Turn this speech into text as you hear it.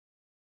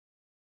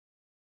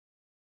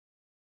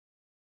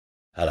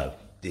Hello,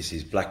 this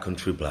is Black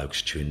Country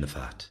Blokes Chewing the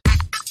Fat.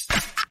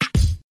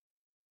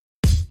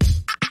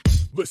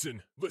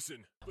 Listen.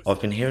 I've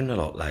been hearing a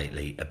lot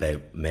lately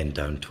about men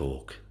don't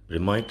talk, but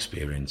in my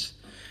experience,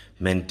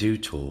 men do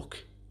talk,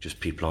 just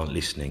people aren't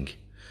listening.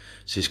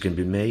 So it's going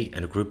to be me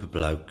and a group of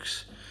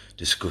blokes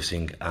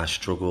discussing our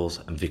struggles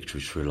and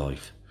victories through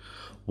life.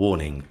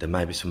 Warning, there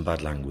may be some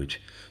bad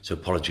language, so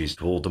apologies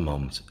to all the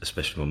moms,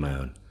 especially my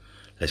own.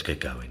 Let's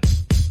get going.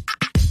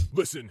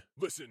 Listen.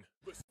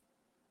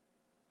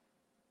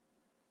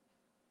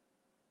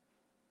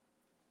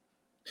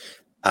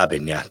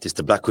 Abin, yeah, this is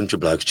the Black Country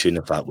Blokes Chewing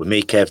the Fat with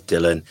me, Kev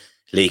Dillon,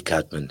 Lee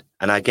Cadman,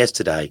 and our guest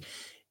today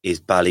is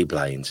Bally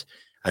Blaines,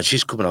 and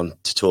she's coming on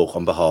to talk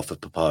on behalf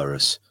of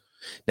Papyrus.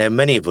 Now,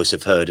 many of us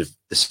have heard of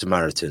the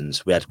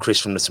Samaritans. We had Chris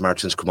from the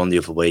Samaritans come on the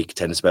other week,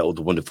 telling us about all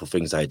the wonderful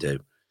things they do.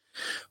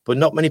 But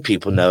not many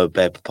people know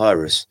about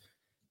Papyrus.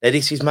 Now,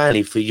 this is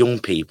mainly for young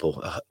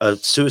people, a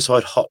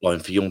suicide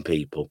hotline for young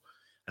people,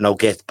 and I'll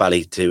get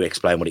Bally to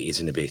explain what it is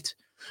in a bit.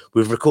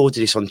 We've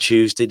recorded this on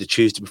Tuesday, the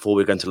Tuesday before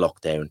we're going to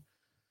lockdown.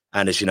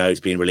 And as you know, it's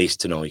being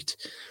released tonight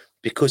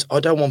because I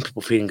don't want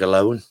people feeling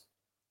alone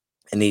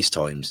in these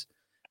times.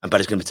 And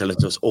Barry's going to be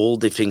telling us all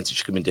the things that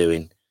she can be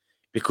doing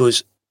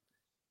because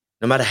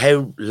no matter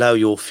how low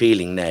you're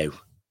feeling now,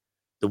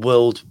 the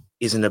world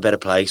isn't a better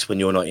place when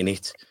you're not in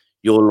it.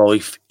 Your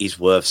life is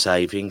worth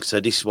saving. So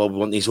this is why we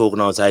want these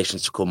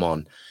organisations to come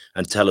on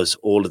and tell us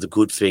all of the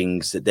good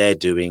things that they're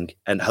doing.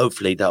 And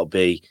hopefully that'll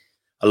be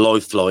a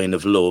lifeline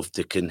of love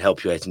that can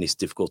help you out in this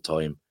difficult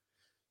time.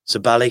 So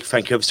Bally,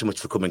 thank you ever so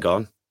much for coming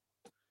on.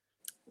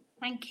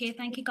 Thank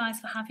you guys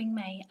for having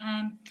me.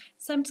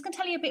 So I'm just going to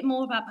tell you a bit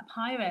more about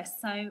Papyrus.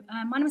 So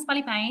my name is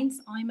Bally Blaines.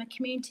 I'm a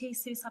community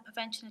suicide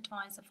prevention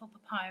advisor for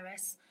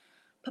Papyrus.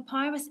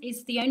 Papyrus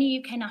is the only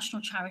UK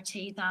national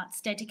charity that's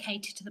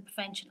dedicated to the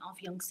prevention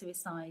of young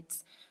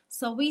suicides.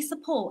 So we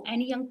support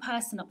any young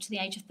person up to the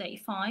age of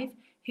 35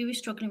 who is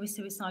struggling with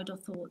suicidal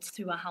thoughts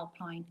through our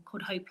helpline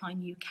called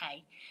Hopeline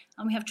UK.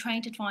 And we have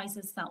trained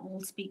advisors that will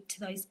speak to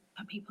those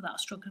people that are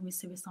struggling with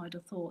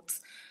suicidal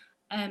thoughts.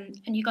 And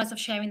you guys are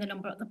sharing the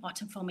number at the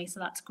bottom for me, so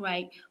that's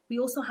great. We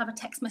also have a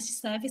text message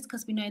service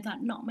because we know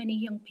that not many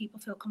young people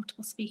feel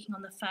comfortable speaking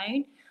on the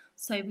phone.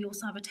 So we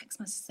also have a text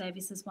message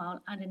service as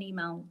well, and an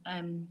email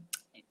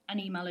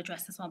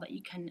address as well that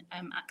you can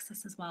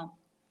access as well.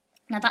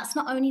 Now, that's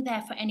not only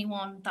there for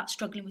anyone that's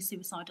struggling with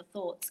suicidal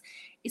thoughts,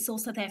 it's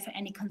also there for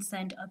any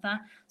concerned other.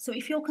 So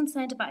if you're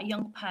concerned about a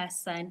young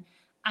person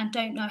and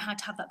don't know how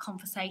to have that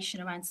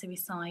conversation around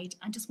suicide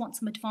and just want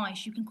some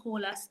advice, you can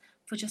call us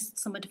for just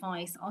some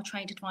advice. Our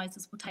trained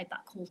advisors will take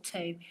that call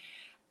too.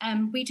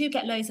 We do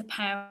get loads of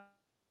parents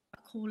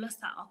that call us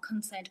that are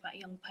concerned about a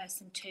young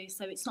person too.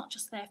 So it's not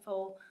just there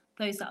for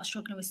those that are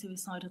struggling with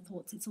suicidal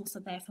thoughts, it's also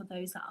there for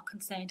those that are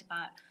concerned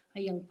about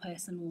a young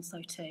person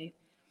also too.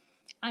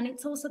 And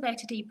it's also there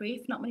to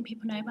debrief. Not many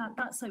people know about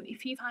that. So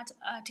if you've had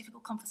a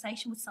difficult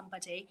conversation with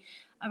somebody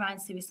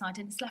around suicide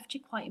and it's left you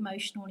quite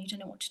emotional and you don't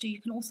know what to do,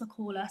 you can also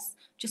call us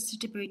just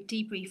to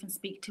debrief and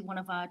speak to one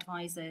of our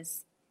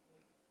advisors.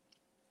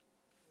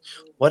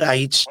 What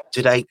age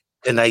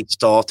can they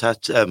start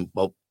at?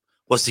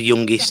 What's the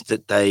youngest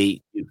that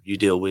you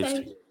deal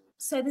with?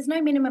 So there's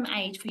no minimum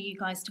age for you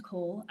guys to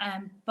call,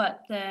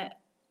 but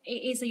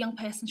it is a young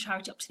person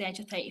charity up to the age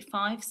of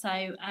 35.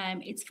 So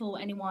it's for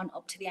anyone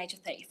up to the age of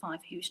 35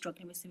 who is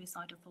struggling with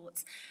suicidal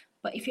thoughts.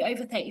 But if you're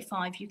over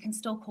 35, you can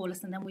still call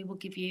us and then we will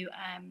give you,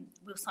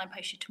 we'll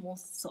signpost you to more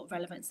sort of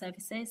relevant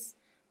services.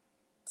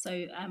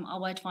 So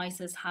our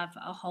advisors have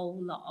a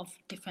whole lot of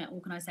different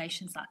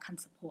organisations that can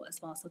support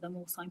as well. So then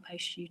we'll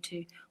signpost you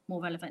to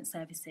more relevant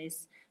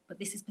services. But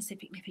this is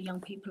specifically for young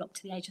people up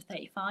to the age of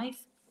 35.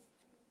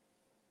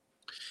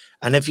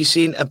 And have you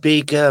seen a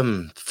big,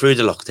 through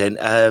the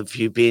lockdown, have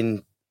you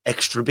been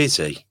extra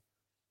busy?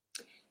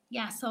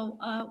 Yeah, so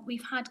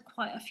we've had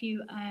quite a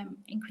few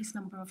increased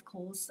number of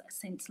calls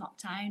since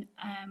lockdown.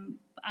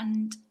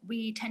 And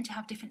we tend to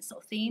have different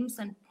sort of themes.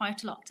 And prior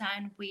to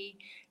lockdown, we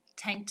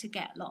tend to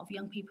get a lot of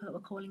young people that were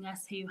calling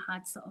us who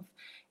had sort of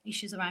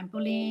issues around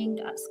bullying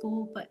at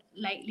school. But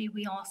lately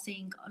we are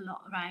seeing a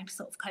lot around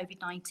sort of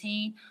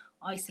COVID-19,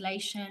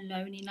 isolation,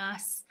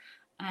 loneliness,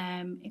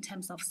 in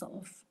terms of sort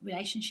of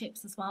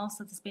relationships as well.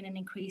 So there's been an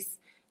increase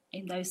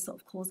in those sort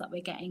of calls that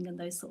we're getting and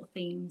those sort of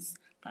themes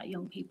that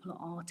young people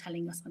are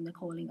telling us when they're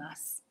calling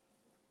us,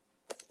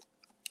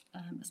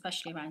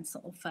 especially around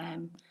sort of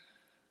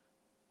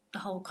the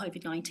whole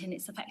COVID-19.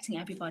 It's affecting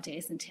everybody,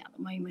 isn't it, at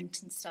the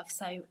moment and stuff.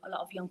 So a lot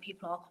of young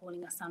people are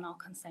calling us and are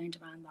concerned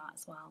around that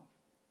as well.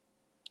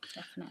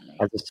 Definitely.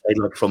 As I say,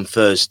 like from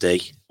Thursday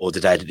or the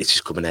day that this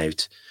is coming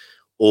out,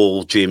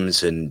 all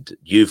gyms and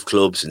youth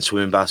clubs and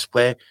swimming baths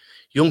where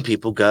young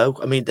people go.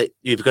 I mean, you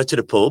either go to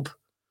the pub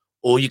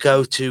or you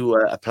go to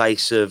a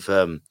place of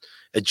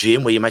a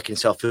gym where you're making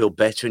yourself feel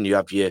better and you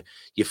have your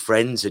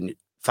friends and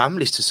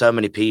families to so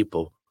many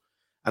people.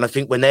 And I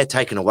think when they're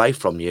taken away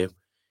from you,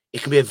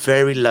 it can be a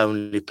very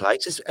lonely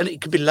place. And it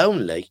can be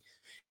lonely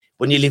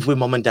when you live with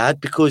mum and dad,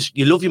 because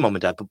you love your mum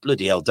and dad, but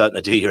bloody hell, don't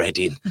they do your head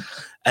in?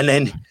 And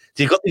then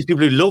you've got these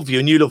people who love you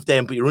and you love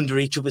them, but you're under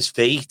each other's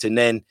feet. And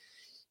then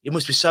it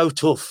must be so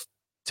tough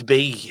to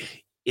be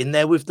in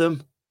there with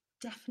them.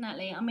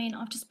 Definitely. I mean,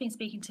 I've just been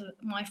speaking to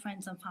my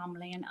friends and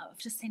family, and I've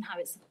just seen how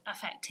it's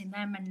affecting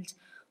them. And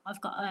I've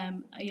got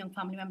a young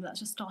family member that's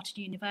just started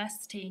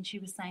university, and she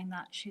was saying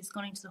that she's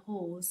gone into the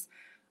halls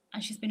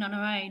and she's been on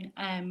her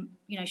own.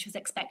 You know, she was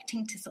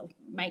expecting to sort of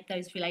make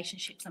those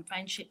relationships and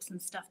friendships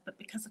and stuff, but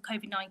because of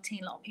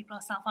COVID-19, a lot of people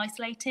are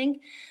self-isolating.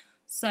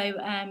 So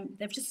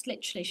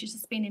she's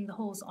just been in the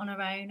halls on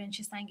her own, and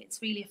she's saying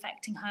it's really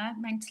affecting her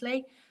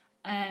mentally,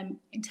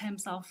 in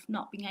terms of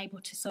not being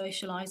able to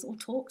socialise or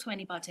talk to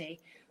anybody.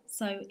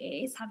 So it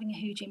is having a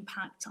huge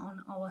impact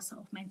on our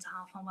sort of mental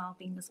health and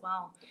well-being as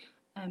well.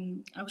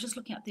 I was just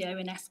looking at the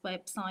ONS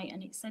website,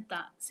 and it said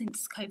that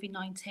since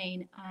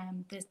COVID-19,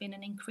 there's been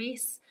an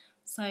increase.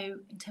 So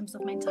in terms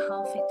of mental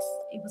health,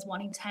 it was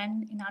 1 in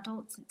 10 in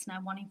adults, it's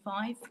now 1 in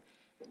 5.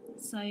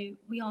 So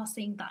we are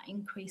seeing that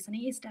increase, and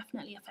it is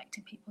definitely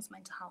affecting people's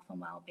mental health and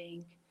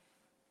well-being.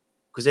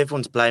 Because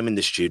everyone's blaming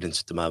the students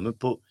at the moment,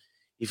 but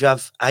if you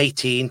have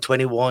 18,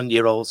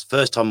 21-year-olds,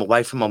 first time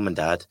away from mum and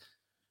dad,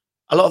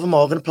 a lot of them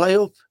are going to play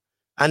up.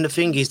 And the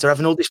thing is, they're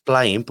having all this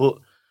blame, but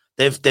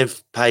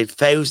they've paid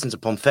thousands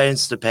upon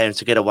thousands of parents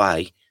to get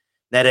away.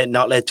 Now they're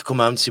not allowed to come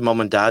home to see mum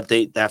and dad.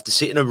 They have to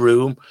sit in a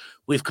room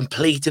with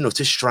complete and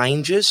utter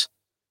strangers.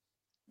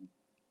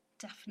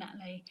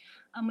 Definitely.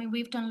 I mean,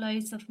 we've done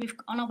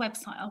on our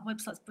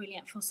website's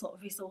brilliant for sort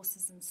of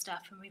resources and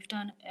stuff, and we've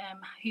done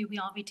Who We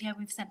Are video.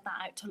 We've sent that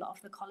out to a lot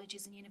of the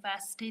colleges and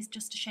universities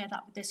just to share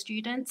that with their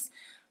students,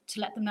 to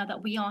let them know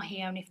that we are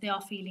here, and if they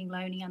are feeling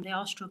lonely and they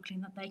are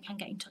struggling, that they can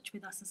get in touch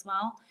with us as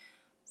well.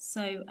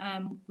 So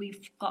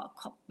we've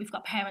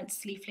got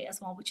parents leaflet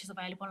as well, which is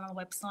available on our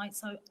website.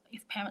 So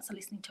if parents are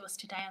listening to us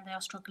today and they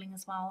are struggling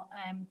as well,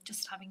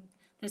 just having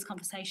those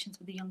conversations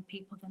with the young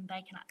people, then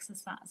they can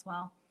access that as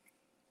well.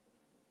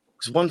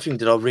 Because one thing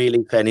that I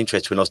really found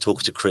interesting when I was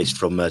talking to Chris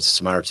from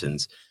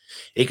Samaritans,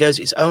 he goes,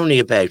 it's only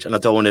about, and I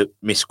don't want to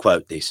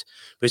misquote this,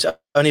 but it's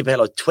only about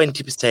like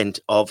 20%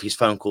 of his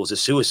phone calls are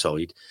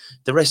suicide.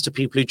 The rest are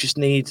people who just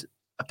need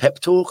a pep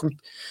talk. And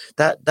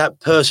that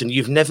person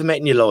you've never met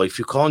in your life,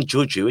 you can't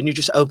judge you, and you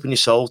just open your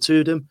soul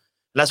to them. And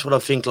that's what I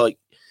think, like,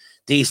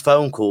 these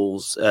phone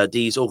calls,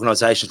 these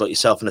organisations like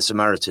yourself and the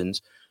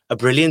Samaritans are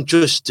brilliant,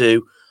 just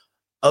to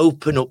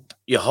open up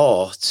your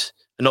heart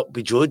and not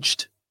be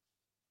judged.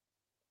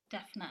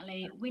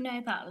 Definitely. We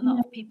know that a lot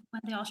of people,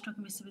 when they are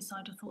struggling with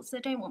suicidal thoughts, they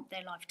don't want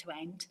their life to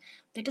end.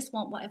 They just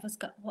want whatever's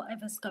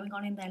going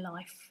on in their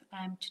life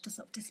to just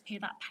sort of disappear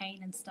that pain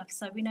and stuff.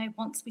 So we know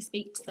once we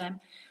speak to them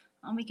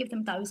and we give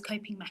them those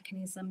coping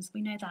mechanisms,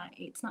 we know that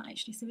it's not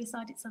actually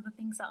suicide, it's other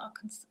things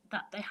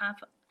that they have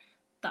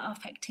that are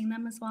affecting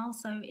them as well.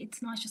 So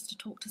it's nice just to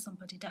talk to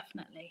somebody,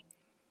 definitely.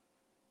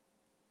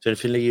 Is there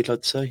anything you'd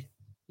like to say?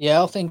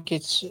 Yeah, I think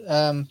it's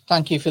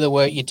thank you for the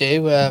work you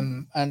do,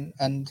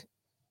 and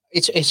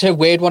it's a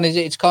weird one, is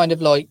it? It's kind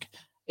of like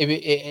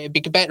it'd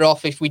be better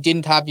off if we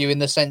didn't have you, in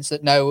the sense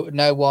that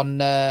no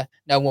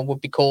one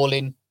would be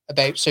calling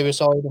about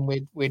suicide,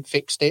 and we'd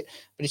fixed it.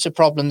 But it's a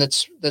problem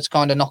that's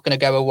kind of not going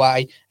to go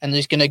away, and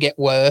it's going to get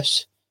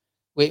worse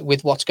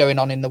with what's going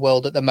on in the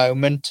world at the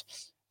moment.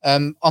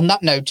 On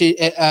that note,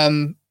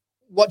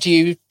 what do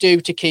you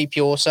do to keep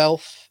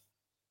yourself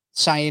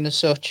sane as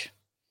such?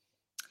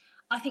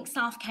 I think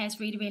self-care is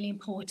really, really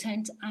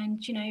important,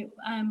 and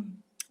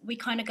we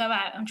kind of go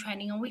out on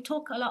training and we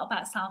talk a lot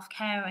about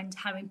self-care and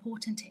how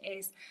important it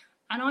is.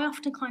 And I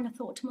often kind of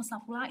thought to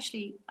myself, well,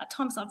 actually, at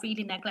times I've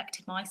really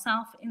neglected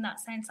myself in that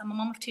sense. I'm a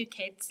mum of 2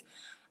 kids.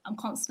 I'm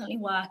constantly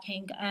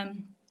working.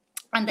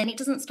 And then it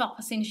doesn't stop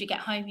as soon as you get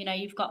home.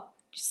 You've got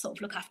to sort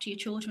of look after your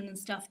children and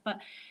stuff. But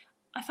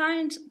I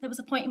found there was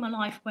a point in my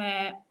life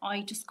where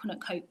I just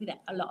couldn't cope with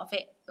a lot of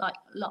it, like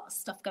a lot of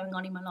stuff going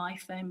on in my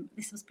life.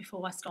 This was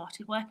before I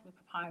started working with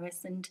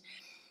Papyrus, and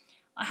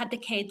I had the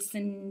kids,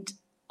 and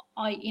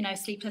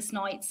sleepless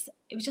nights,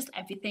 it was just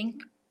everything.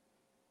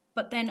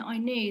 But then I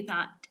knew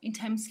that in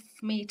terms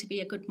for me to be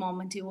a good mom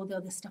and do all the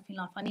other stuff in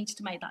life, I needed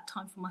to make that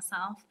time for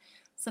myself.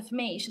 So for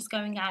me, it's just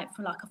going out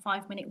for like a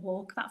 5-minute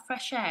walk. That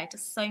fresh air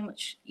does so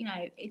much,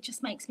 it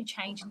just makes me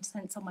change in the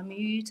sense of my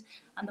mood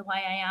and the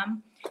way I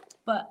am.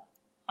 But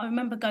I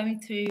remember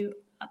going through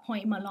a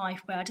point in my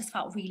life where I just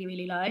felt really,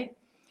 really low, and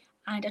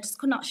I just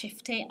could not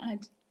shift it.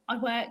 And I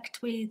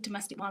worked with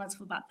domestic violence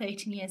for about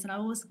 13 years, and I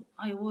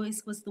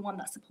always was the one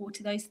that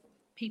supported those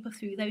people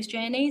through those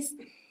journeys,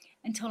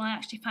 until I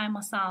actually found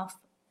myself,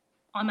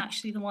 I'm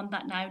actually the one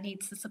that now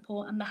needs the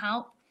support and the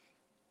help.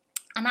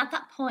 And at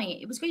that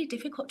point, it was really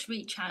difficult to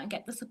reach out and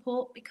get the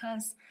support,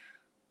 because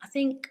I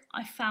think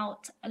I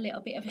felt a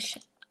little bit of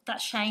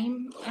that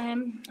shame.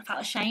 I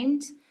felt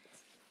ashamed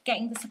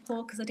getting the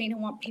support because I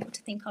didn't want people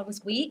to think I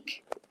was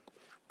weak.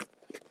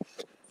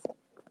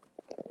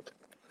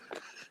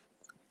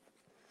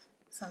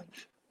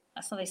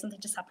 Sorry, something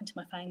just happened to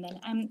my phone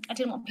then. I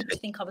didn't want people to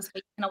think I was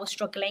weak and I was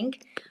struggling,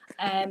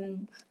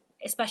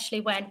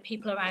 especially when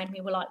people around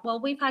me were like, well,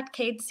 we've had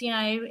kids,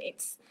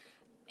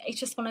 it's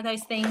just one of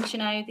those things, you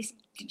know, this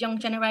young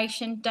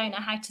generation don't know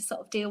how to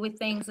sort of deal with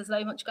things. There's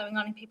so much going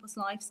on in people's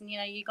lives, and, you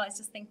know, you guys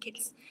just think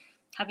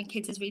having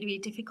kids is really, really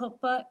difficult,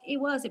 but it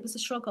was a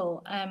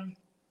struggle.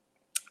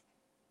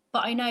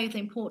 But I know the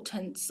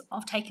importance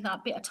of taking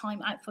that bit of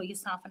time out for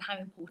yourself and how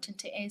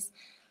important it is.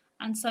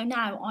 And so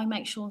now I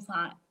make sure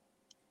that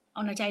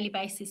on a daily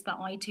basis that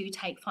I do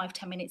take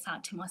 5-10 minutes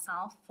out for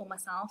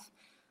myself.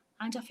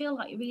 And I feel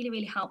like it really,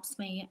 really helps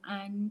me.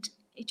 And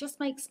it just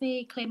makes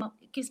me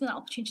it gives me that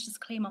opportunity to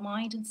just clear my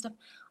mind and stuff.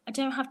 I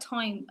don't have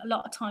a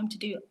lot of time to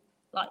do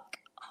like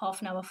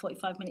half an hour,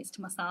 45 minutes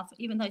to myself.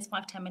 Even those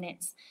 5-10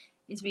 minutes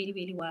is really,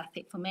 really worth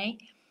it for me.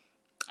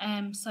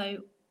 So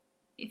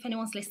if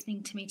anyone's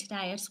listening to me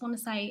today, I just want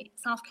to say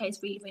self-care is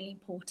really, really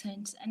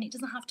important. And it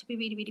doesn't have to be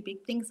really, really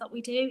big things that we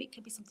do. It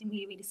could be something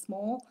really, really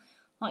small,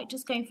 like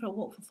just going for a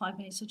walk for 5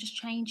 minutes, or just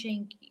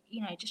changing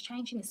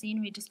the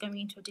scenery, just going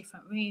into a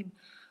different room.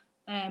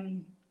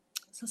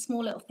 So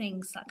small little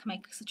things that can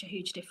make such a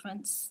huge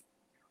difference.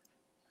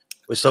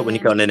 It's like when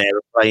you go on an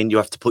aeroplane, you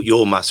have to put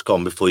your mask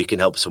on before you can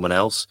help someone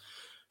else.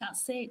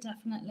 That's it,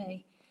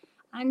 definitely.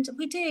 And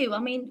we do. I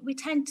mean, we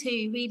tend to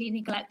really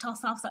neglect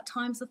ourselves at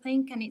times, I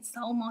think, and it's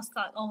almost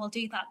like, oh, I'll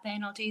do that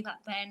then.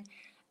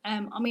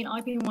 I mean,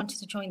 I've been wanting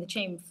to join the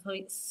gym for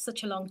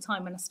such a long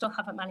time, and I still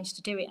haven't managed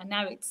to do it. And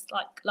now it's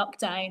like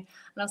lockdown, and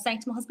I was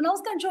saying to my husband, I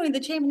was going to join the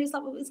gym, and he's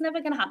like, well, it's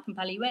never going to happen,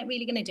 Pally. You weren't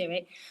really going to do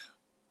it.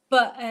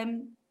 But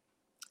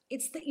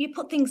it's that you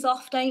put things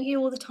off, don't you,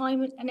 all the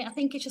time? And I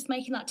think it's just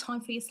making that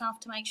time for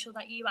yourself to make sure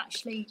that you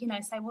actually, you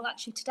know, say, well,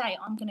 actually today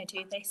I'm going to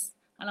do this,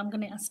 and I'm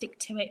going to stick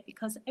to it,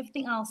 because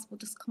everything else will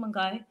just come and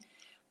go.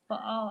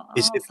 But our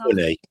Isn't it self-care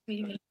funny? is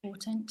really, really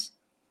important.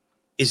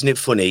 Isn't it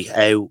funny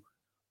how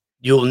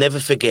you'll never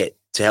forget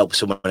to help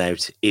someone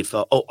out if,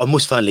 I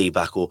must phone Lee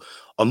back, or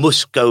I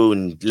must go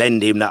and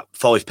lend him that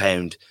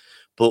 £5,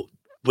 but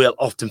we'll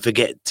often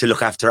forget to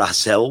look after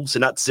ourselves.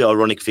 And that's the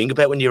ironic thing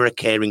about when you're a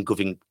caring,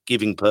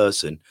 giving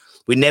person.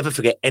 We never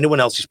forget anyone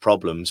else's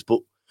problems,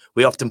 but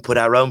we often put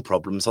our own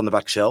problems on the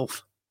back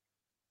shelf.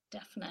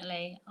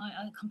 Definitely.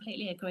 I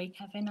completely agree,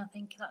 Kevin. I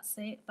think that's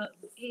it. But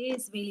it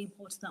is really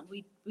important that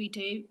we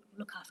do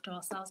look after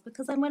ourselves,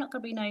 because then we're not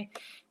going to be no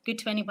good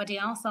to anybody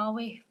else, are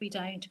we? If we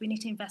don't, we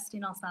need to invest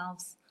in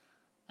ourselves.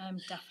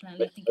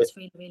 Definitely. I think it's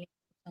really, really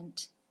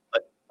important.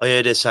 I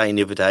heard her saying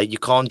the other day, you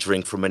can't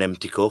drink from an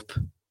empty cup.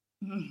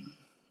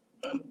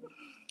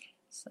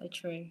 So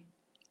true.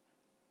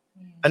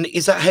 Yeah. And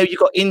is that how you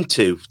got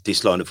into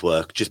this line of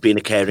work, just being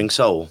a caring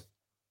soul?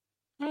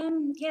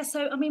 Yeah,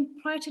 so I mean,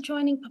 prior to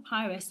joining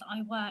Papyrus,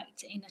 I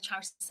worked in a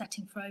charity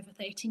setting for over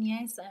 13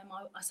 years.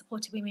 I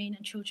supported women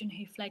and children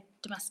who fled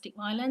domestic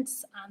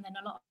violence, and then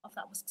a lot of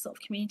that was sort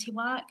of community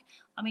work.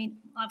 I mean,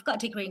 I've got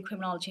a degree in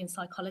criminology and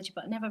psychology,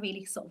 but I never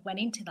really sort of went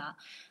into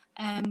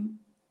that.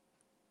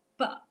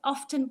 But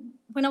often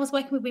when I was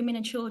working with women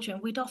and children,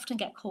 we'd often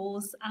get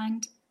calls,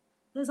 and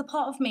there's a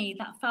part of me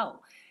that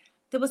felt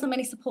there wasn't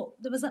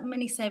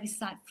many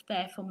services out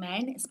there for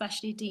men,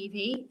 especially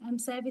DV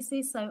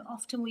services. So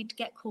often we'd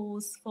get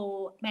calls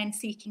for men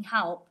seeking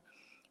help,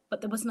 but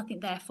there was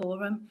nothing there for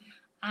them.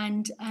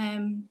 And,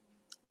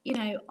 you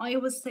know, I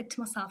always said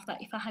to myself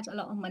that if I had a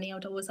lot of money, I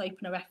would always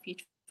open a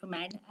refuge for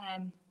men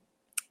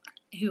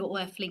who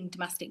were fleeing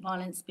domestic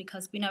violence,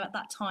 because we know at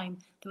that time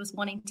there was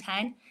 1 in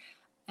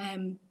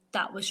 10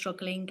 that was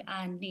struggling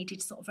and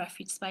needed sort of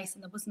refuge space,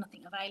 and there was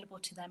nothing available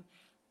to them.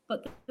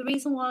 But the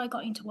reason why I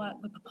got into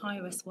work with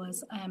Papyrus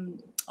was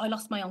I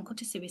lost my uncle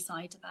to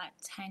suicide about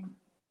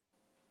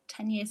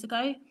 10 years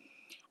ago.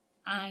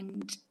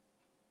 And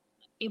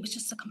it was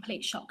just a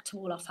complete shock to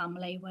all our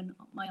family when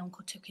my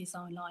uncle took his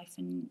own life,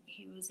 and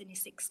he was in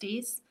his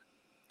 60s.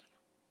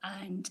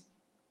 And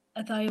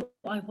although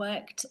I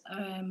worked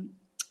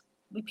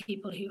with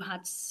people who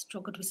had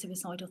struggled with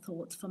suicidal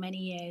thoughts for many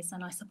years,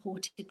 and I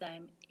supported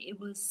them, it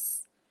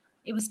was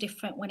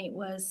different when it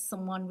was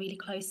someone really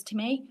close to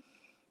me.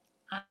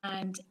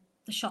 And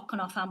the shock on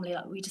our family,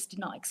 like, we just did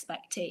not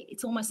expect it.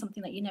 It's almost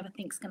something that you never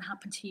think is going to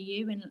happen to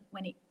you, and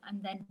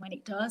then when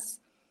it does,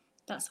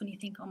 that's when you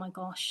think, oh my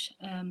gosh.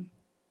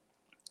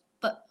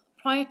 But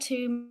prior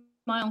to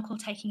my uncle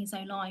taking his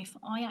own life,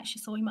 I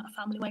actually saw him at a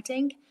family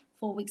wedding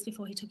 4 weeks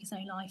before he took his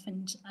own life.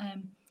 And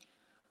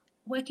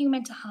working in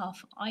mental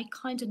health, I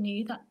kind of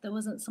knew that there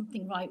wasn't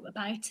something right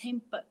about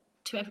him, but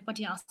to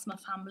everybody else in my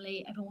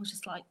family, everyone was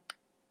just like,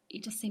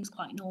 it just seems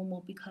quite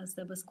normal, because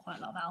there was quite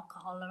a lot of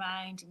alcohol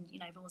around, and, you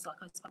know, everyone was like,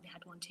 I just probably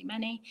had one too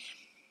many.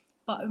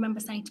 But I remember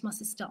saying to my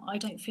sister,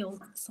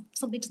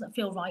 something doesn't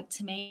feel right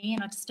to me,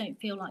 and I just don't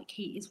feel like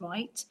he is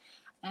right.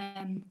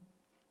 I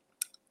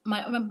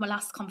remember my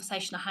last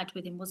conversation I had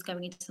with him was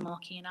going into the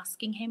marquee and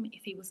asking him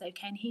if he was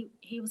okay. And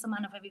he was a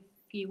man of very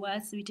few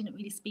words, so he didn't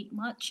really speak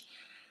much.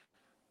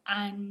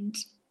 And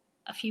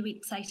a few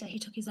weeks later, he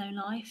took his own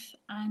life.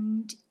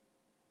 And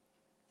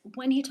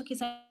when he took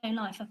his own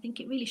life, I think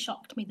it really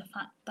shocked me, the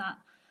fact that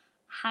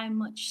how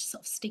much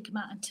sort of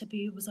stigma and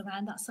taboo was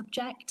around that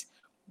subject.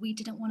 We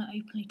didn't want to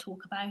openly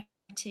talk about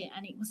it,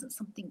 and it wasn't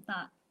something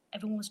that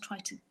everyone was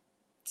trying to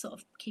sort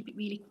of keep it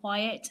really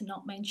quiet, to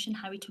not mention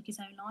how he took his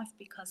own life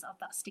because of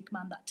that stigma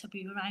and that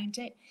taboo around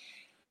it.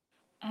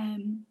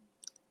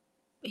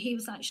 He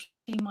was actually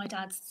my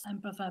dad's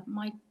brother.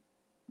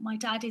 My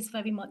dad is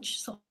very much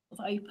sort of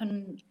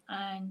open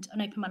and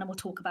an open man, and will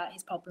talk about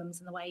his problems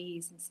and the way he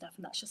is and stuff,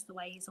 and that's just the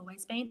way he's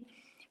always been.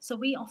 So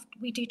we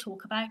do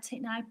talk about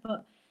it now,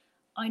 but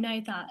I know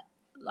that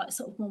like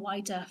sort of more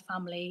wider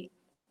family,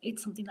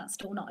 it's something that's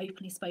still not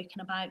openly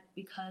spoken about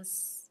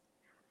because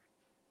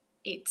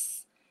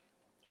it's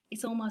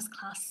almost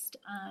classed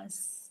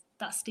as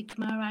that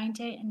stigma around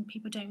it, and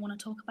people don't want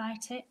to talk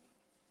about it.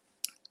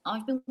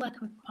 I've been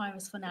working with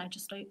Papyrus for now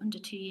just under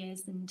 2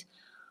 years, and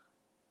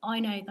I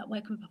know that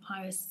working with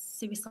Papyrus,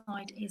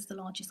 suicide is the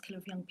largest killer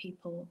of young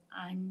people,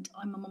 and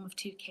I'm a mum of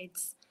 2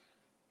 kids.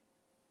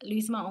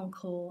 Losing my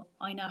uncle,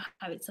 I know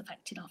how it's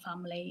affected our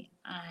family,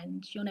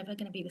 and you're never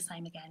going to be the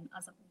same again.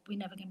 We're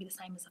never going to be the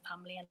same as a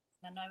family, and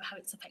I know how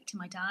it's affecting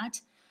my dad.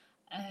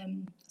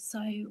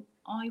 So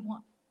I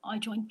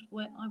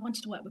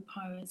wanted to work with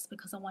Papyrus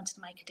because I wanted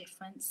to make a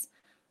difference,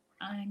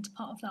 and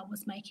part of that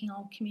was making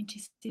our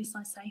community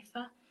suicide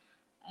safer.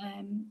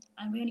 And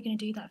we're only going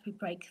to do that if we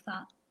break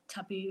that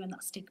taboo and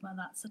that stigma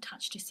that's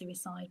attached to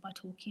suicide by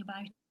talking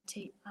about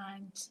it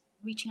and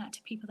reaching out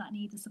to people that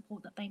need the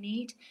support that they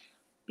need.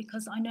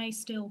 Because I know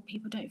still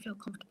people don't feel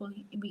comfortable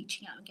in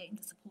reaching out and getting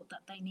the support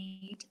that they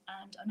need.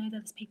 And I know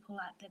there's people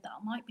out there that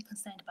might be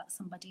concerned about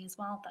somebody as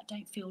well that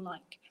don't feel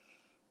like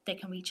they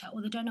can reach out,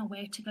 or they don't know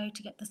where to go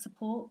to get the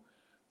support.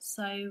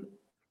 So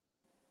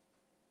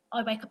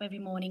I wake up every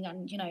morning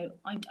and,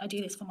 I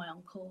do this for my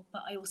uncle,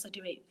 but I also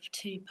do it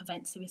to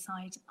prevent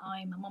suicide.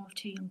 I'm a mum of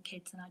 2 young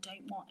kids, and I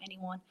don't want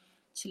anyone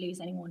to lose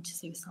anyone to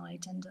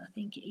suicide. And I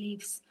think it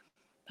leaves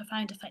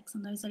profound effects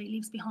on those that it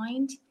leaves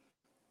behind.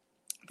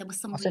 There was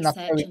some research.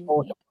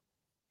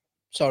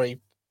 Sorry,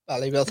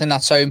 Ali, but I think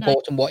that's so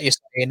important what you're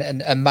saying,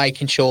 and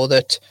making sure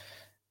that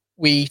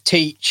we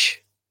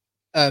teach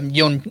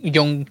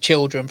young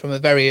children from a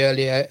very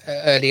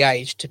early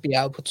age to be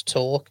able to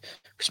talk.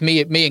 Because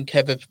me and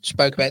Kev have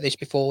spoke about this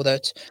before,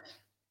 that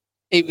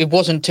it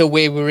wasn't until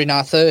we were in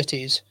our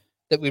 30s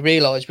that we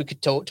realised we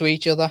could talk to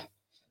each other.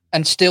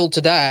 And still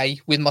today,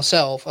 with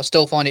myself, I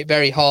still find it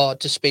very hard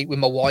to speak with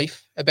my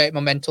wife about my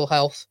mental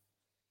health.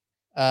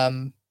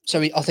 So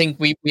I think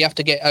we have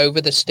to get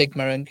over the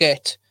stigma and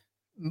get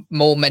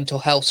more mental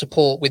health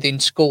support within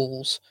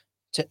schools,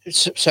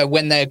 so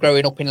when they're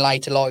growing up in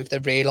later life, they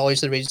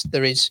realise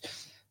there is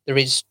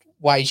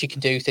ways you can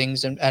do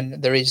things,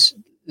 and there is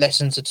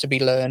lessons to be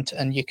learned,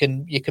 and you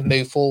can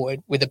move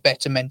forward with a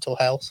better mental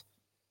health.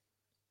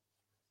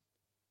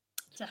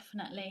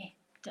 Definitely.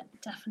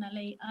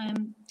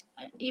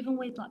 Even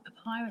with like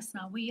Papyrus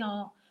now,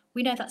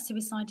 we know that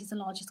suicide is the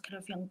largest killer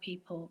of young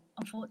people.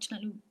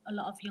 Unfortunately, a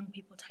lot of young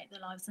people take their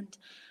lives, and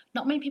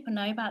not many people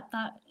know about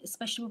that,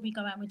 especially when we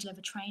go out and we deliver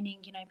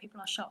training.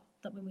 People are shocked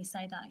that when we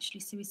say that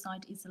actually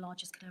suicide is the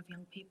largest killer of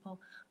young people.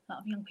 A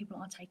lot of young people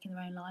are taking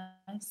their own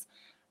lives.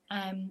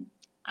 And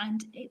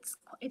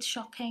it's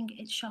shocking,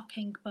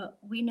 but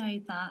we know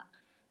that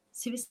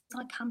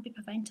suicide can be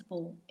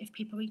preventable if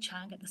people reach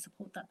out and get the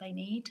support that they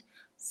need.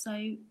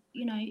 So,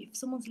 if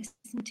someone's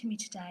listening to me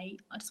today,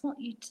 I just want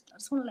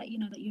to let you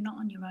know that you're not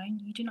on your own.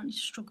 You do not need to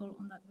struggle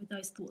with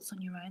those thoughts on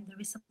your own. There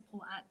is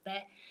support out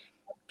there.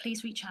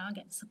 Please reach out and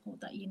get the support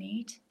that you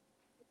need.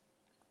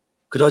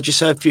 Could I just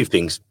say a few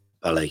things,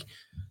 Ali?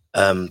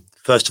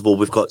 First of all,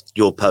 we've got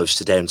your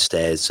poster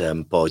downstairs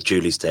by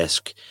Julie's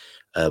desk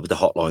with the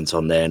hotlines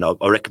on there, and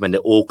I recommend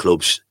that all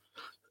clubs,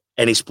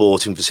 any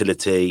sporting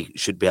facility,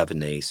 should be having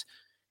these.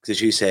 Because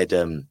as you said,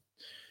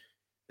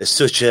 there's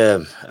such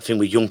a thing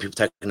with young people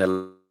taking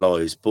their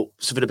lives. But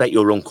something about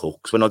your uncle,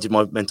 because when I did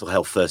my mental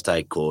health first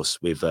aid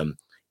course with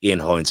Ian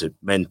Hines at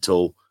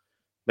mental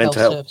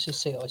health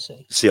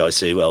services,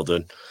 CIC, well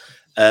done.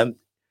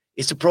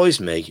 It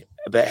surprised me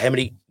about how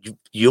many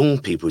young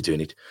people are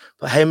doing it,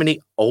 but how many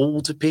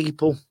older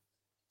people,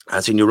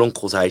 as in your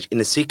uncle's age, in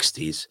the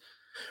 60s.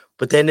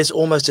 But then there's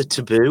almost a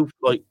taboo.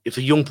 Like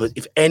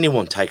if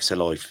anyone takes their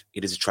life,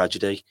 it is a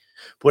tragedy.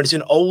 But when it's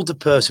an older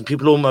person,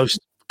 people almost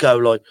go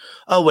like,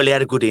 "Oh well, he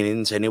had a good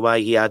innings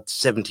anyway. He had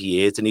 70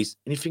 years," and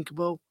you think,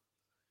 well,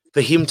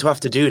 for him to have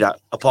to do that,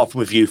 apart from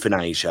with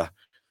euthanasia,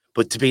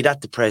 but to be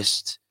that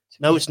depressed,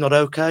 no, it's not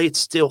okay. It's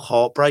still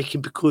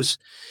heartbreaking because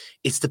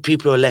it's the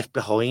people who are left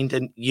behind,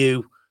 and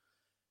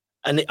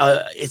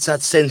it's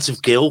that sense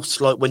of guilt.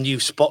 Like when you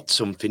spot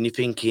something, you're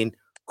thinking,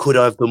 could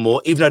I have done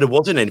more? Even though there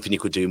wasn't anything you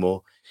could do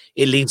more,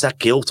 it leaves that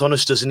guilt on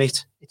us, doesn't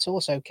it? It's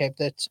also, Kev,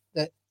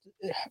 that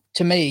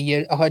to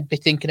me, I'd be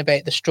thinking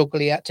about the struggle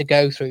he had to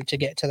go through to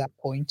get to that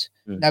point,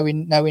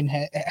 knowing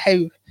how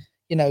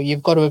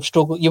you've got to have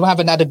struggled. You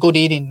haven't had a good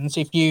innings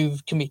if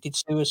you've committed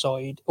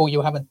suicide, or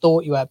you haven't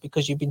thought you have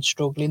because you've been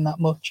struggling that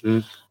much.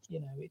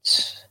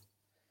 It's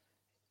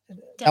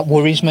that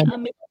worries me.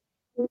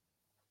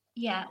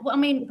 Yeah, well, I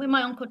mean, when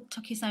my uncle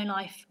took his own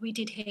life, we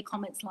did hear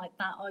comments like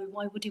that. Oh,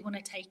 why would he want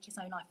to take his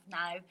own life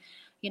now?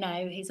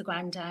 He's a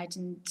granddad,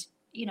 and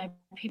you know,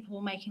 people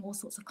were making all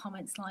sorts of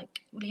comments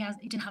like, well,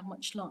 he didn't have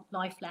much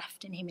life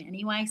left in him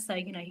anyway, so,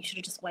 you know, he should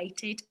have just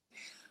waited.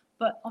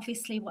 But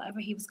obviously, whatever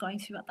he was going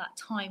through at that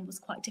time was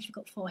quite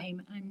difficult for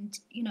him. And,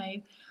 you know,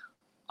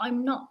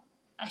 I'm not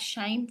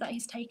ashamed that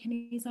he's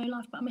taken his own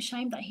life, but I'm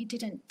ashamed that he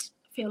didn't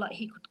feel like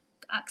he could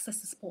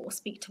access the support or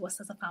speak to us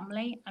as a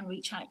family and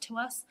reach out to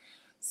us.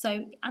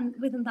 So, and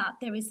within that,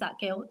 there is that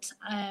guilt.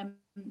 And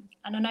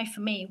I know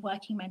for me,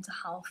 working mental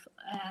health,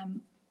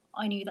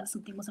 I knew that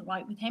something wasn't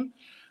right with him.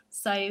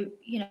 So,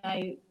 you know,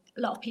 a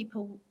lot of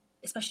people,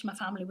 especially my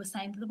family, were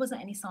saying that there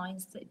wasn't any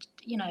signs that,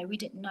 you know, we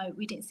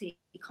didn't see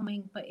it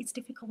coming. But it's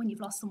difficult when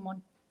you've lost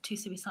someone to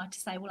suicide to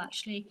say, well,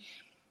 actually,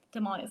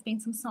 there might have been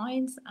some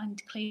signs,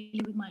 and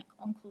clearly with my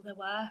uncle there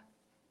were.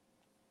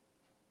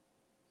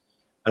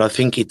 And I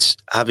think it's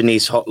having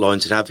these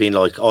hotlines and having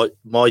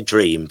my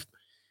dream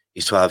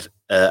is to have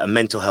a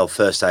mental health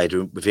first aid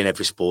within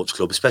every sports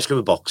club, especially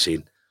with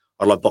boxing.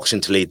 I'd like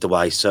boxing to lead the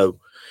way. So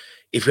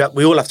if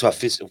we all have to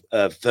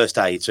have first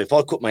aid. So if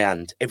I cut my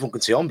hand, everyone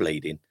can see I'm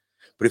bleeding.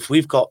 But if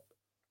we've got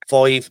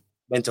 5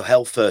 mental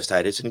health first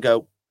aiders and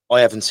go,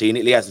 I haven't seen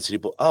it, Lee hasn't seen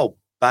it, but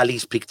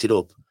Bally's picked it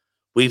up.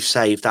 We've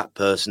saved that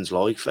person's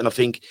life. And I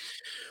think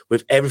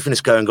with everything that's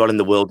going on in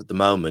the world at the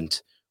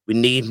moment, we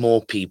need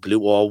more people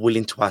who are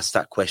willing to ask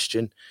that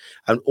question.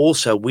 And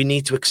also, we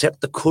need to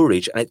accept the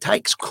courage. And it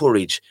takes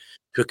courage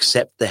to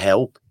accept the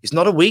help. It's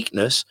not a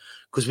weakness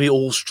because we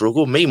all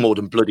struggle, me more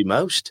than bloody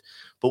most.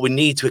 But we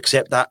need to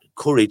accept that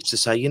courage to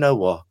say, you know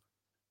what?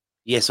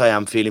 Yes, I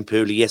am feeling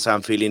poorly. Yes,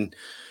 I'm feeling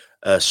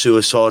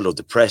suicidal or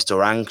depressed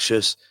or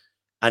anxious.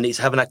 And it's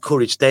having that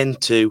courage then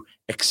to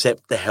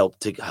accept the help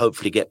to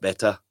hopefully get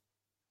better.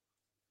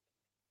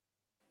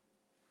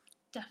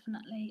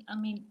 Definitely. I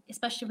mean,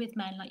 especially with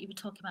men, like you were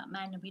talking about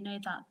men, and we know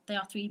that they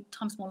are 3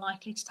 times more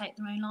likely to take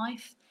their own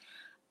life.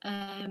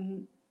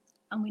 And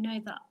we know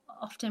that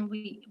often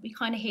we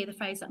kind of hear the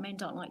phrase that men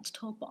don't like to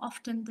talk, but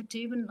often they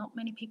do, and not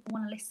many people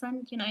want to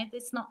listen. You know,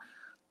 it's not,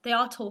 they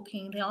are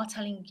talking, they are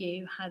telling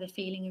you how they're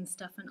feeling and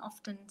stuff, and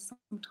often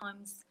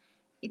sometimes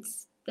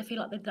they feel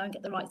like they don't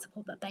get the right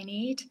support that they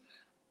need.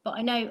 But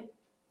I know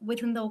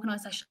within the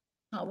organisation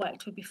I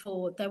worked with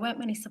before, there weren't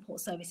many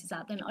support services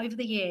out there. And over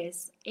the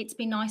years, it's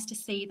been nice to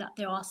see that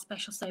there are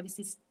special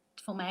services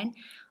for men.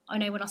 I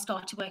know when I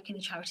started working in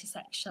the charity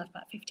sector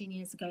about 15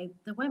 years ago,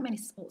 there weren't many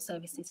support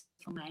services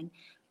for men.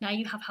 Now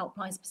you have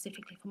helplines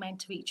specifically for men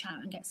to reach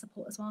out and get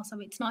support as well. So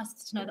it's nice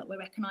to know that we're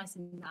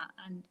recognising that,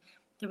 and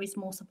there is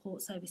more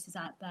support services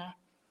out there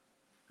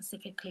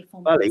specifically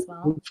for men as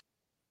well.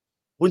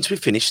 Once we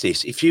finish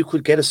this, if you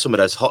could get us some of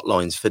those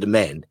hotlines for the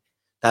men,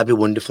 that'd be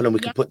wonderful, and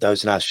we could put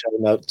those in our show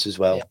notes as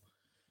well.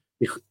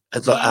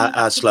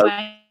 Our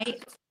slogan.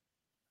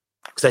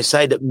 Because they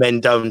say that men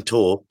don't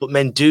talk, but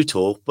men do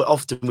talk, but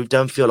often we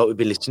don't feel like we've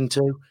been listened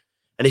to.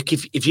 And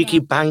if you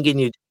keep banging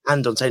your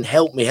hand on saying,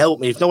 help me,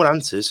 if no one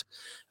answers,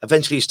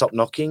 eventually you stop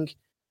knocking.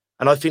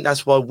 And I think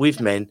that's why with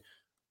men,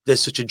 there's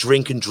such a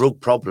drink and drug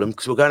problem,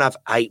 because we're going to have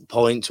 8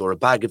 points or a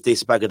bag of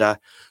this, a bag of that,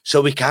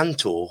 so we can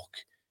talk.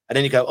 And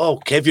then you go, oh,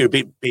 Kev, you're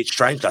a bit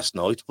strange last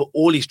night. But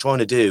all he's trying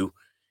to do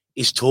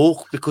is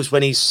talk, because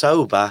when he's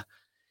sober,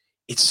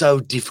 it's so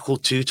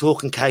difficult to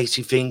talk in case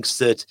he thinks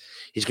that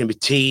he's going to be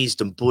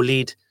teased and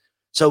bullied.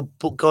 So,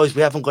 but guys,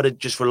 we haven't got to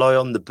just rely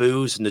on the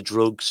booze and the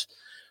drugs.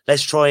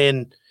 Let's try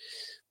and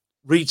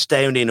reach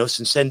down in us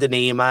and send an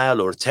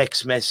email or a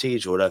text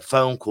message or a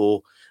phone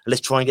call, and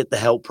let's try and get the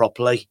help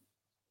properly.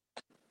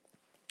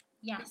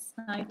 Yes,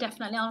 no,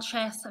 definitely. I'll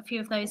share a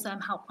few of those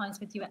helplines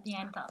with you at the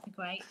end. That would be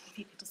great if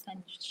you could just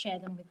then share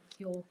them with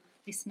your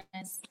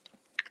listeners.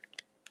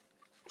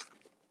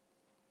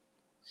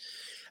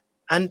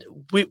 And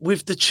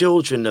with the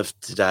children of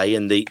today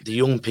and the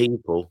young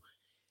people,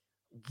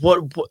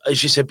 what,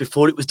 as you said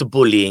before, it was the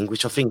bullying,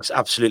 which I think is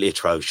absolutely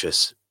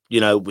atrocious. You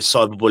know, with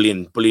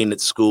cyberbullying, bullying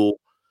at school.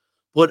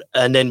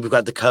 And then we've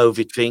got the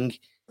COVID thing.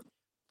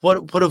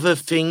 What other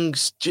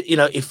things? You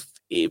know, if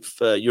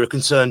you're a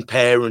concerned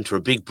parent or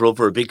a big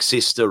brother, or a big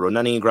sister, or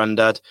nanny and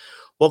granddad,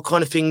 what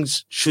kind of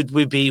things should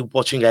we be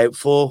watching out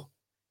for?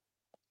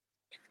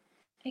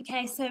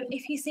 Okay, so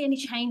if you see any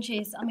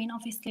changes, I mean,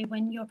 obviously,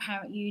 when you're a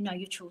parent, you know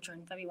your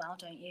children very well,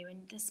 don't you?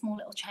 And the small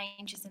little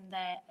changes in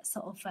their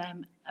sort of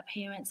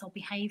appearance or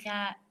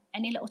behaviour,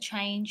 any little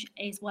change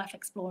is worth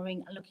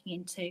exploring and looking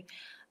into.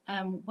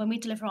 When we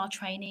deliver our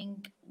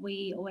training,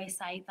 we always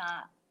say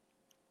that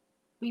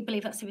we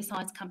believe that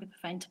suicides can be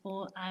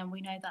preventable, and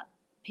we know that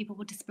people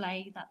will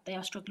display that they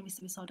are struggling with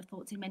suicidal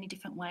thoughts in many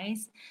different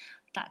ways.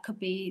 That could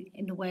be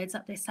in the words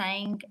that they're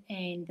saying,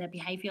 in their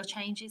behavioural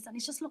changes, and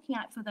it's just looking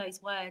out for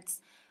those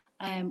words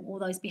or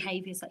those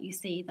behaviours that you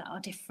see that are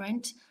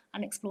different,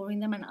 and exploring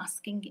them and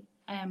asking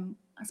and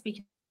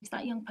speaking to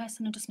that young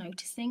person and just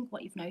noticing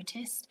what you've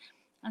noticed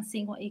and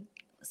seeing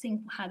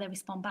how they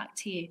respond back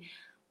to you.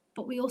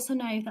 But we also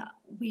know that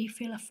we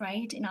feel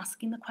afraid in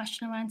asking the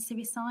question around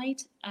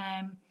suicide,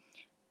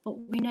 but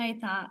we know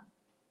that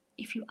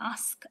if you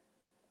ask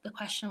the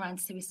question around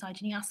suicide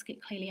and you ask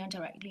it clearly and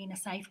directly in a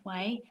safe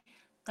way,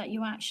 that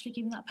you're actually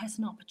giving that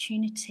person an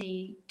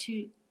opportunity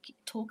to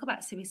talk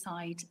about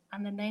suicide,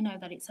 and then they know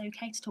that it's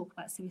okay to talk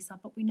about suicide.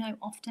 But we know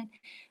often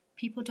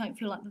people don't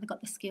feel like they've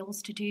got the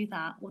skills to do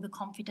that or the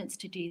confidence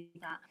to do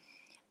that.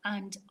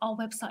 And our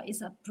website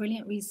is a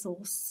brilliant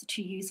resource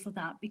to use for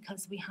that,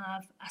 because we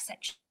have a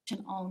section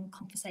on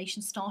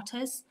conversation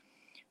starters.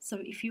 So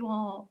if you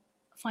are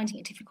finding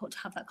it difficult to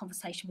have that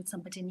conversation with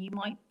somebody and you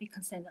might be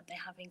concerned that they're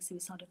having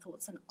suicidal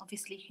thoughts, and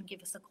obviously you can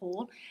give us a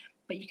call,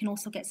 but you can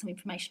also get some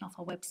information off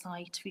our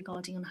website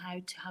regarding on how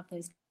to have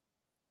those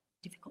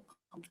difficult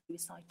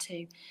suicide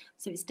too.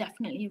 So it's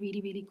definitely a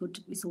really, really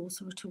good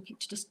resource or a toolkit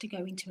just to go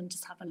into and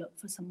just have a look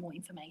for some more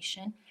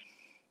information.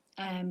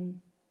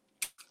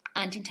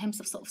 And in terms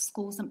of sort of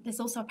schools, there's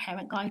also a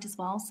parent guide as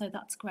well. So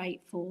that's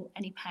great for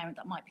any parent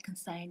that might be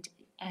concerned,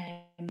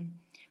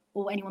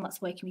 or anyone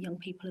that's working with young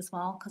people as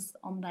well, because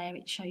on there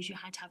it shows you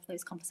how to have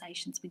those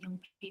conversations with young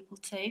people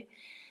too.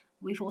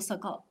 We've also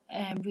got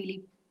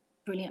really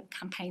brilliant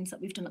campaigns that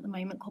we've done at the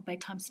moment called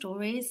Bedtime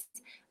Stories,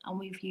 and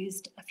we've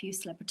used a few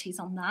celebrities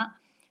on that.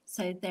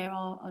 So there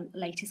are our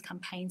latest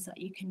campaigns that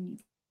you can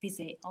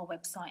visit our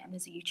website, and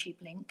there's a YouTube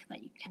link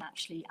that you can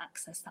actually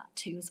access that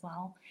too as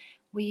well.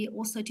 We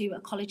also do a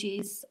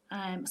colleges,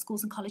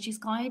 schools and colleges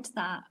guide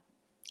that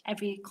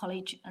every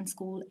college and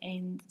school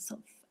in sort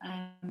of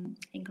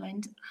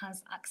England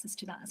has access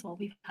to that as well.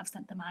 We have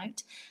sent them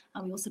out,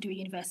 and we also do a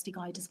university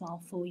guide as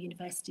well for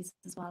universities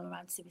as well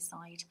around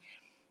suicide.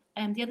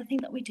 The other thing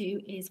that we do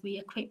is we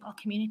equip our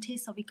community,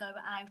 so we go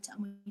out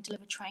and we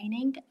deliver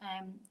training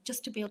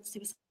just to build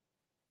suicide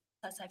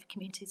safe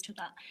communities to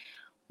that.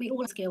 We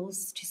all have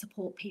skills to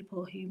support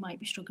people who might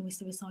be struggling with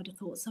suicidal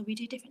thoughts. So we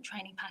do different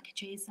training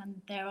packages,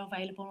 and they're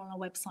available on our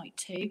website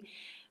too.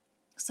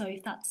 So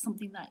if that's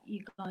something that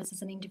you guys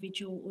as an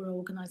individual or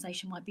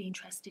organisation might be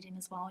interested in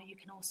as well, you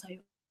can also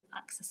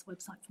access the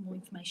website for more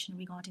information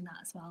regarding that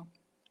as well.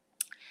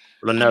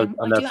 Well, I know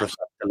for a fact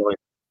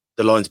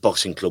the Lions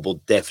Boxing Club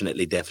will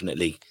definitely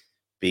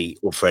be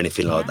up for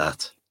anything like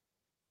that.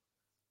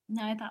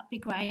 No, that'd be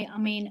great. I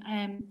mean,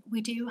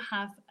 we do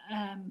have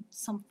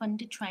some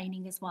funded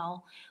training as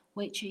well,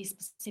 which is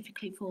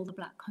specifically for the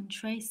Black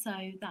country. So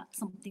that's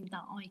something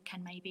that I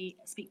can maybe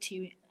speak to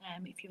you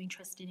if you're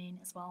interested in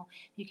as well.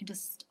 You can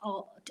just,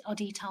 our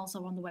details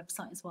are on the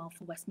website as well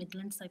for West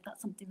Midlands. So if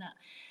that's something that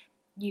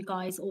you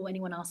guys or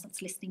anyone else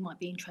that's listening might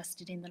be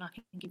interested in, then I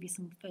can give you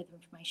some further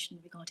information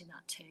regarding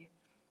that too.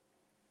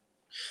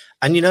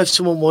 And if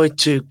someone wanted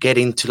to get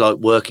into like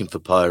working for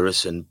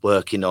Papyrus and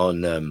working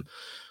on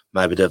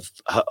maybe the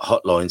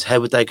hotlines, how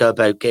would they go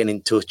about getting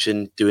in touch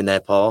and doing their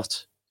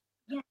part?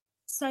 Yeah,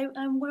 so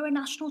we're a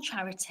national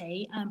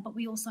charity, but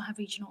we also have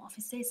regional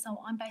offices. So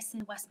I'm based in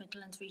the West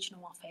Midlands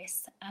regional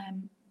office.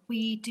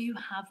 We do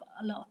have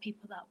a lot of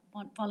people that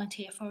want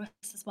volunteer for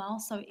us as well.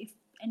 So if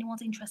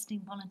anyone's interested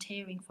in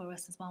volunteering for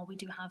us as well, we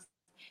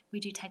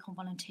do take on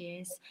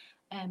volunteers.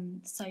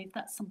 So if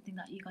that's something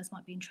that you guys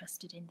might be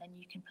interested in, then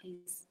you can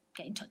please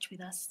get in touch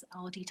with us.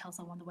 Our details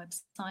are on the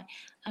website,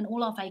 and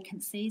all our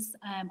vacancies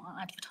are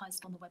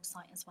advertised on the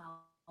website as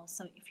well.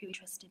 So if you're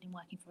interested in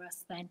working for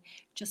us, then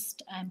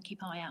just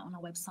keep an eye out on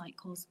our website,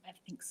 because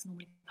everything's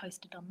normally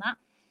posted on that.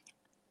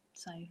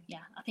 So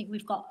yeah, I think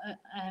we've got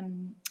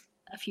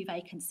a few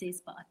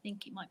vacancies, but I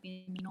think it might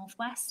be in the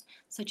Northwest.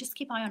 So just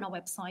keep an eye on our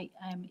website.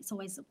 It's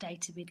always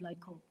updated with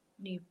local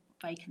new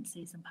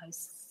vacancies and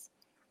posts.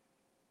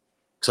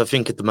 Because I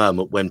think at the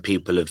moment when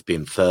people have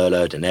been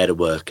furloughed and out of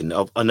work, and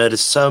I know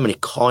there's so many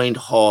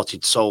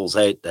kind-hearted souls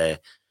out there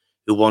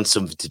who want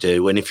something to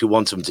do. And if you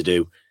want something to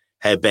do,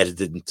 how better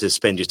than to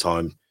spend your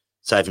time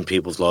saving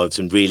people's lives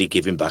and really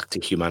giving back to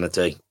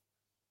humanity?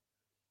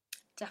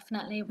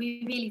 Definitely.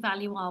 We really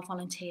value our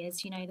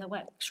volunteers. They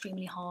work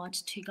extremely hard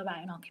to go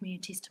out in our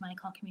communities to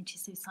make our community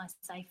suicide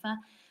safer.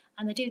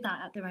 And they do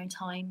that at their own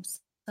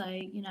times. So,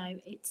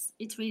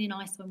 it's really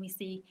nice when we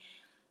see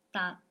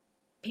that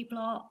people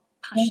are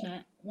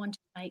passionate, want to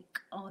make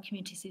our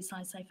community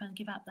suicide safer and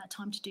give out that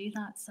time to do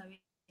that. So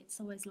it's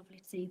always lovely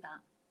to see that.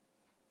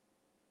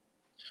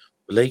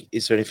 Lee,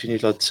 is there anything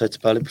you'd like to say to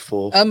Bally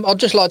before? I'd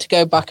just like to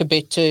go back a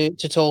bit to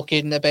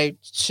talking about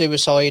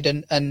suicide,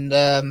 and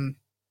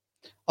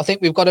I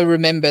think we've got to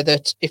remember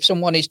that if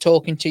someone is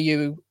talking to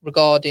you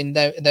regarding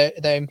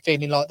them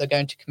feeling like they're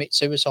going to commit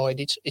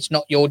suicide, it's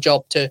not your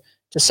job to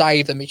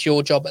save them. It's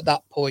your job at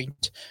that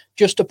point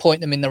just to point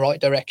them in the right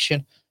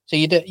direction. So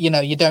you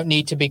don't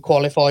need to be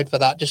qualified for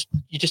that.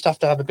 You just have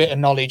to have a bit of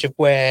knowledge of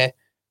where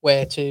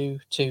to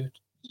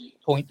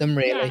point them,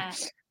 really. Yeah.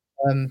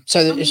 I'm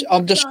just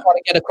trying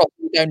to get across.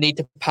 You don't need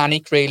to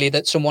panic, really,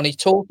 that someone is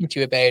talking to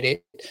you about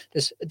it.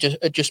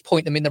 Just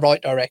point them in the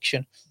right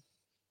direction.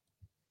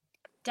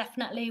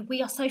 Definitely.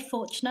 We are so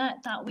fortunate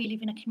that we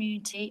live in a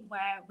community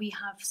where we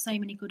have so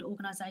many good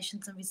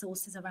organisations and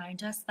resources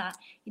around us that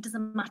it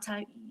doesn't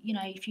matter,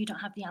 if you don't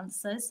have the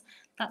answers,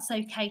 that's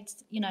okay.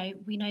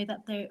 We know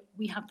that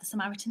we have the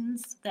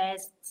Samaritans,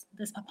 there's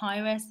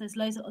Papyrus, there's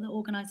loads of other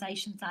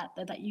organisations out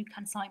there that you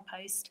can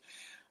signpost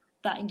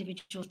that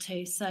individual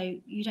to. So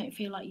you don't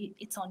feel like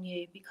it's on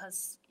you,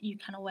 because you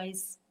can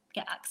always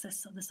get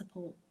access to the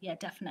support. Yeah,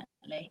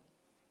 definitely.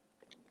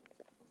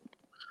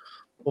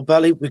 Well,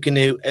 Bally, we're going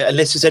to,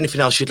 unless there's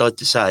anything else you'd like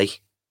to say.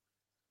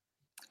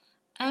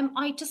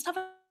 I just have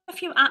a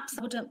few apps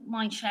I wouldn't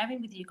mind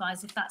sharing with you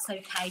guys, if that's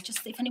okay.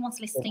 Just if anyone's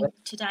listening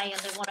today and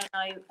they want to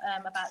know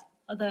about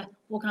other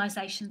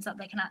organisations that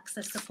they can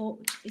access support,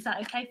 is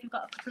that okay if you've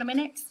got a couple of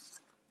minutes?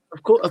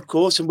 Of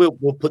course, and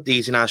we'll put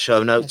these in our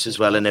show notes as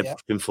well and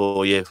everything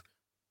for you.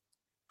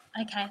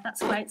 Okay,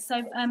 that's great.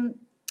 So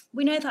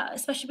we know that,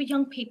 especially with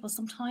young people,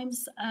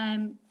 sometimes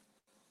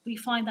we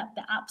find that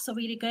the apps are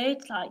really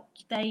good, like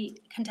they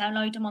can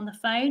download them on the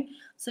phone.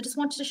 So just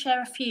wanted to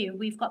share a few.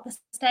 We've got the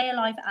Stay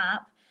Alive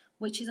app,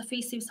 which is a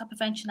free suicide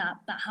prevention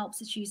app that helps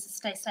its users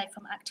stay safe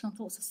from acting on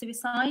thoughts of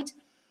suicide.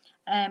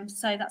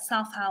 So that's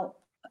self-help.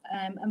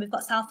 And we've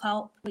got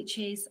self-help, which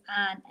is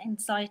an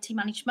anxiety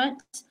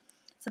management.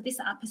 So this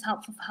app is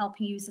helpful for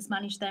helping users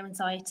manage their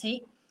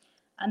anxiety.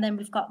 And then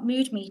we've got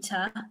Mood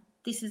Meter.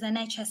 This is an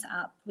NHS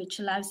app which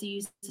allows the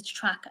user to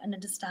track and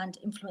understand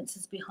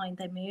influences behind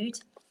their mood.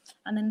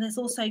 And then there's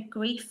also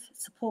Grief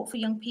Support for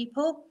Young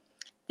People.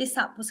 This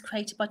app was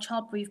created by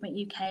Child Bereavement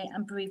UK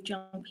and bereaved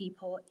young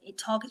people. It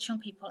targets young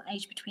people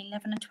aged between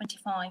 11 and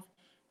 25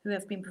 who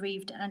have been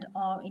bereaved and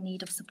are in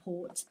need of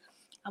support.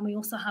 And we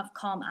also have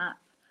Calm Harm.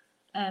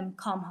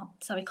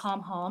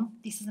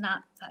 This is an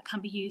app that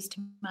can be used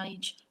to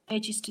manage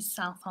urges to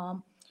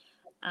self-harm,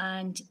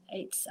 and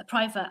it's a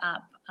private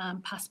app,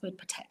 password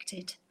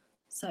protected.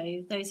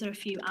 So those are a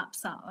few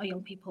apps that our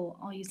young people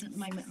are using at the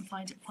moment and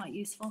find it quite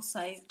useful.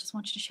 So just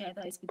wanted to share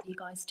those with you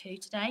guys too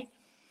today.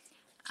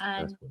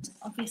 And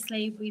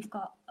obviously we've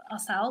got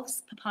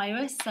ourselves,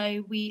 Papyrus.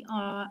 So we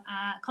are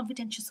a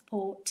confidential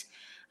support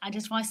and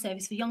advice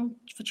service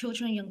for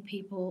children and young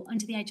people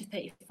under the age of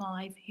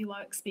 35 who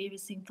are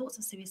experiencing thoughts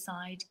of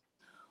suicide,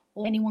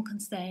 or anyone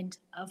concerned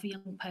of a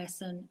young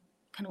person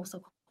can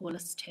also call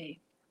us too.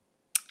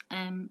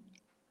 And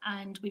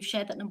we've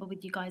shared that number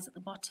with you guys at the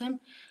bottom.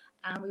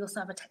 And we also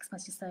have a text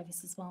message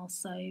service as well.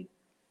 So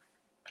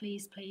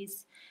please,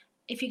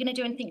 if you're going to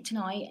do anything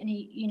tonight and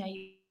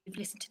you've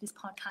listened to this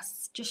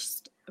podcast,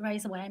 just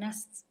raise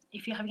awareness.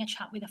 If you're having a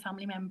chat with a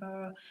family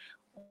member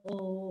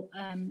or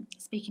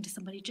speaking to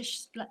somebody,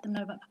 just let them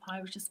know about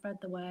Papyrus, just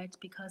spread the word,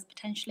 because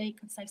potentially it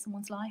can save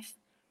someone's life.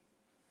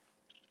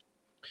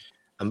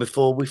 And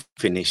before we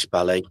finish,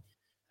 Bally,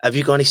 have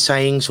you got any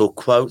sayings or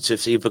quotes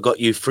that's either got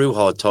you through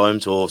hard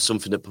times or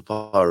something that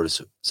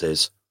Papyrus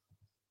says?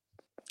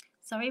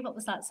 Sorry, what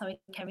was that? Sorry,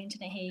 Karen,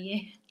 didn't hear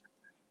you.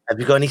 Have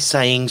you got any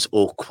sayings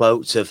or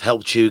quotes that have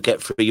helped you get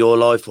through your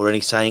life, or any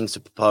sayings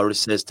that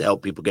Papyrus says to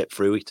help people get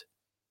through it?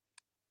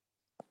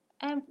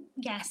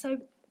 Yeah, so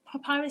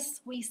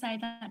Papyrus, we say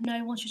that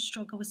no one should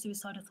struggle with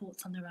suicidal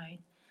thoughts on their own.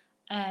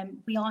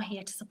 We are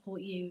here to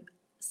support you.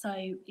 So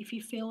if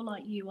you feel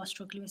like you are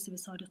struggling with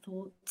suicidal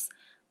thoughts,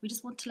 we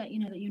just want to let you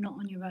know that you're not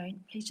on your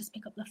own. Please just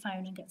pick up the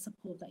phone and get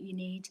support that you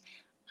need.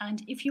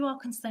 And if you are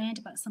concerned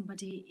about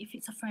somebody, if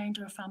it's a friend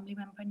or a family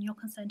member and you're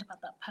concerned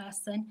about that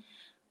person,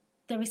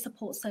 there is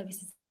support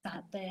services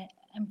out there,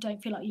 and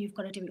don't feel like you've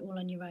got to do it all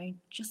on your own.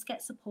 Just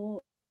get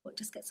support,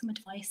 just get some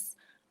advice.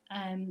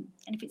 And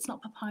if it's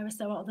not Papyrus,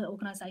 there are other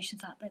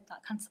organisations out there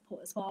that can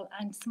support as well.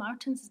 And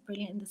Samaritans is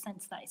brilliant in the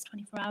sense that it's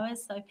 24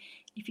 hours. So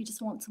if you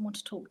just want someone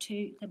to talk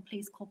to, then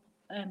please call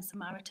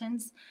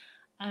Samaritans.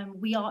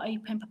 We are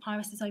open.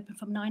 Papyrus is open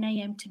from 9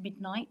 a.m. to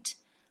midnight.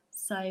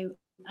 So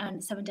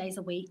 7 days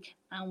a week,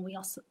 and we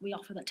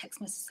offer that text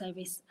message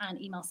service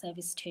and email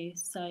service too.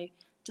 So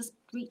just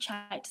reach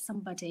out to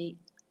somebody,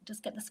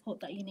 just get the support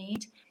that you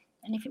need.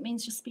 And if it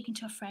means just speaking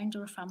to a friend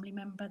or a family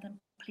member, then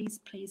please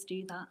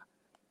do that.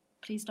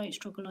 Please don't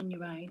struggle on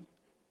your own.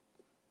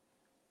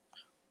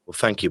 Well,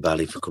 thank you,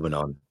 Bally, for coming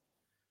on.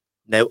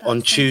 Now,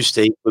 on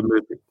Tuesday,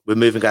 we're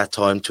moving our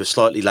time to a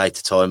slightly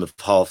later time of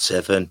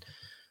 7:30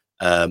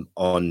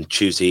 on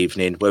Tuesday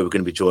evening, where we're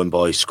going to be joined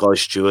by Sky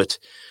Stewart.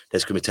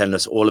 That's going to be telling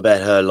us all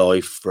about her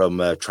life from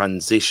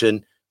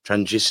transitioning. I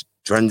can't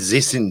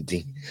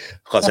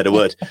say the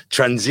word.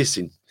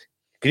 Transition.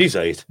 Can you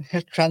say it?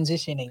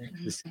 Transitioning.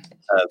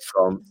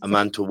 From a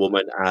man to a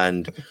woman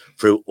and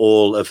through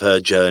all of her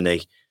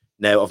journey.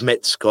 Now, I've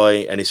met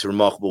Sky, and it's a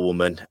remarkable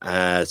woman.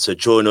 So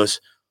join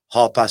us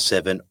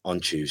 7:30 on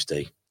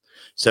Tuesday.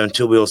 So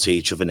until we all see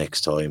each other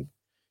next time,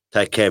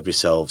 take care of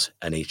yourselves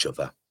and each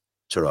other.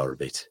 Ta-ra a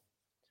bit.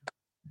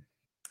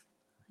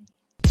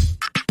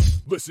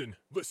 Listen.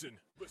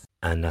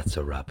 And that's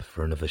a wrap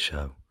for another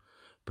show.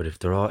 But if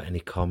there are any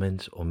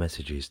comments or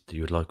messages that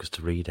you would like us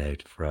to read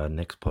out for our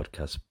next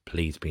podcast,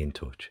 please be in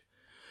touch.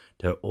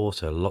 There are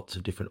also lots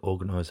of different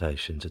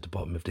organisations at the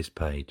bottom of this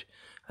page,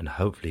 and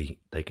hopefully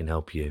they can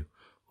help you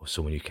or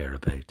someone you care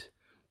about.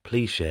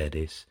 Please share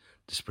this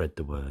to spread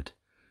the word.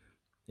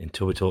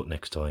 Until we talk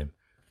next time,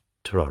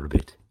 ta-ra a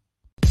bit.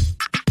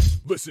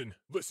 Listen.